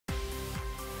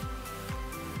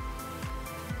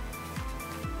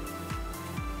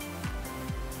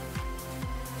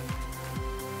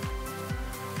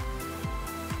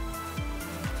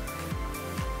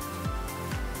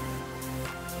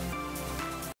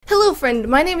friend,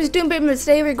 my name is Doombabe, and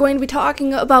today we're going to be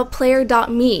talking about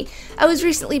Player.me. I was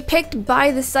recently picked by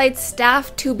the site's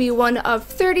staff to be one of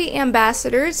 30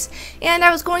 ambassadors, and I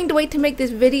was going to wait to make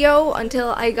this video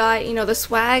until I got, the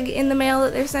swag in the mail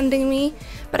that they're sending me,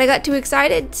 but I got too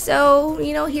excited, so,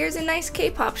 here's a nice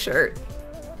K-pop shirt.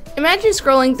 Imagine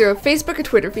scrolling through a Facebook or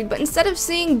Twitter feed, but instead of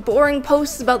seeing boring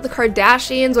posts about the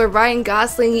Kardashians or Ryan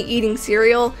Gosling eating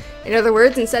cereal, in other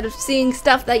words, instead of seeing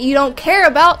stuff that you don't care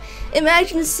about,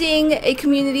 imagine seeing a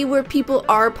community where people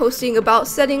are posting about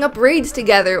setting up raids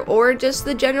together or just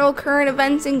the general current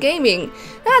events in gaming.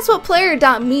 That's what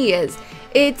Player.me is.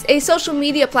 It's a social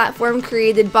media platform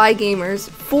created by gamers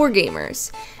for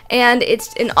gamers. And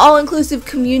it's an all-inclusive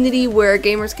community where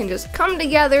gamers can just come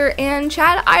together and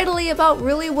chat idly about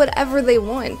really whatever they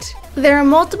want. There are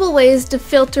multiple ways to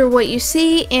filter what you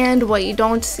see and what you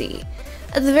don't see.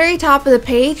 At the very top of the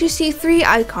page, you see three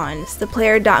icons: the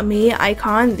Player.me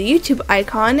icon, the YouTube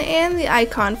icon, and the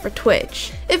icon for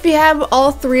Twitch. If you have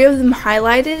all three of them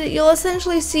highlighted, you'll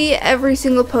essentially see every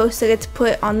single post that gets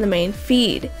put on the main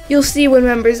feed. You'll see when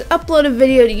members upload a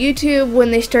video to YouTube,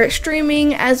 when they start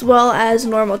streaming, as well as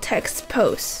normal text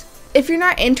posts. If you're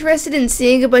not interested in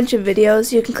seeing a bunch of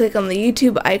videos, you can click on the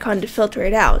YouTube icon to filter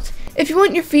it out. If you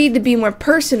want your feed to be more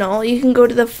personal, you can go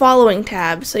to the Following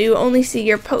tab, so you only see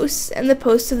your posts and the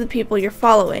posts of the people you're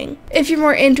following. If you're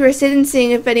more interested in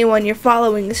seeing if anyone you're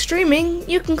following is streaming,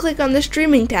 you can click on the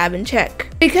Streaming tab and check.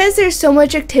 Because there's so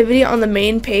much activity on the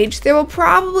main page, there will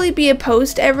probably be a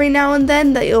post every now and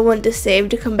then that you'll want to save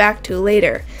to come back to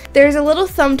later. There's a little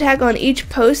thumbtack on each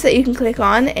post that you can click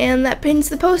on, and that pins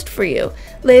the post for you.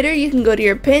 Later, you can go to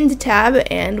your Pinned tab,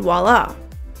 and voila.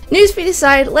 Newsfeed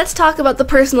aside, let's talk about the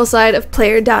personal side of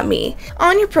Player.me.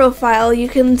 On your profile, you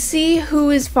can see who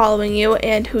is following you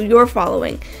and who you're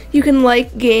following. You can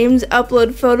like games,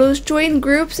 upload photos, join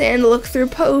groups, and look through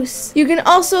posts. You can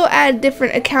also add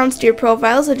different accounts to your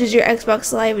profile, such as your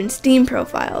Xbox Live and Steam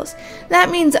profiles.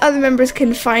 That means other members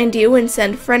can find you and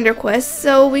send friend requests,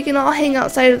 so we can all hang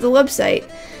outside of the website.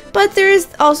 But there is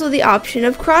also the option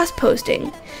of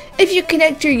cross-posting. If you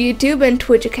connect your YouTube and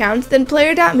Twitch accounts, then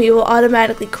Player.me will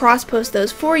automatically cross-post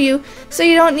those for you, so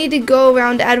you don't need to go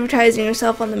around advertising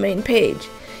yourself on the main page.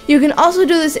 You can also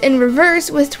do this in reverse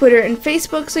with Twitter and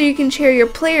Facebook, so you can share your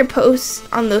player posts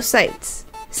on those sites.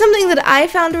 Something that I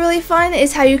found really fun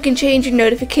is how you can change your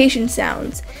notification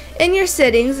sounds. In your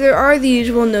settings, there are the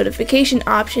usual notification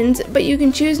options, but you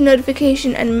can choose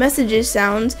notification and messages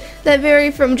sounds that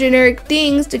vary from generic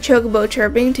dings to chocobo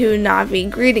chirping to Navi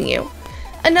greeting you.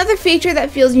 Another feature that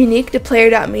feels unique to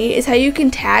Player.me is how you can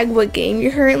tag what game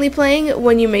you're currently playing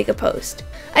when you make a post.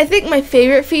 I think my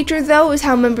favorite feature though is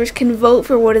how members can vote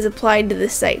for what is applied to the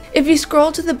site. If you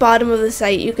scroll to the bottom of the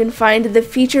site, you can find the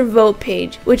feature vote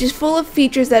page, which is full of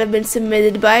features that have been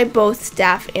submitted by both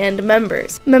staff and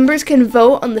members. Members can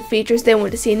vote on the features they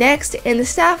want to see next, and the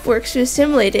staff works to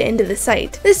assimilate it into the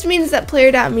site. This means that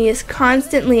Player.me is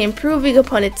constantly improving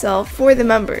upon itself for the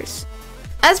members.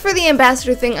 As for the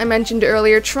ambassador thing I mentioned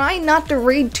earlier, try not to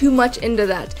read too much into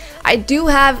that. I do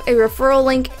have a referral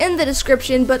link in the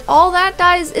description, but all that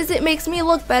does is it makes me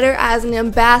look better as an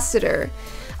ambassador.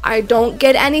 I don't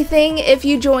get anything if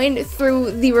you join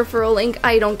through the referral link.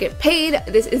 I don't get paid.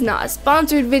 This is not a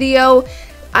sponsored video.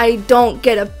 I don't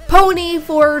get a pony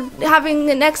for having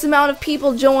the next amount of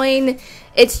people join.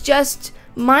 It's just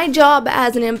my job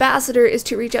as an ambassador is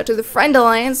to reach out to the Friend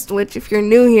Alliance, which if you're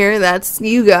new here, that's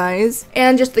you guys,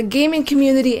 and just the gaming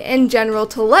community in general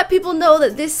to let people know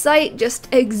that this site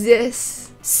just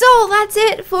exists. So that's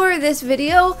it for this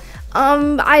video.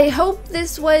 I hope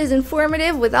this was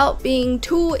informative without being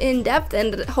too in-depth,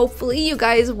 and hopefully you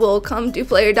guys will come to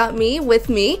Player.me with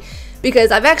me,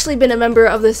 because I've actually been a member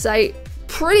of the site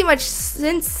pretty much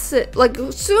since,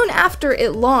 soon after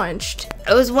it launched.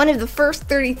 I was one of the first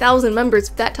 30,000 members,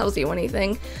 if that tells you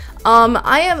anything.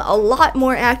 I am a lot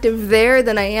more active there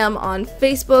than I am on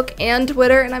Facebook and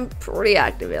Twitter, and I'm pretty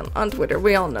active on Twitter,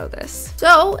 we all know this.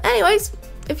 So, anyways,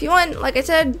 if you want, like I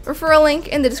said, referral link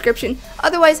in the description.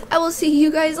 Otherwise, I will see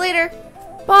you guys later.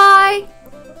 Bye!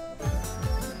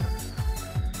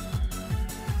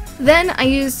 Then I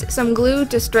used some glue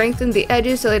to strengthen the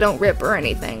edges so they don't rip or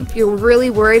anything. If you're really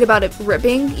worried about it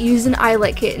ripping, use an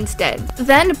eyelet kit instead.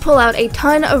 Then pull out a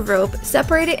ton of rope,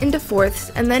 separate it into fourths,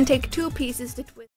 and then take two pieces to twist.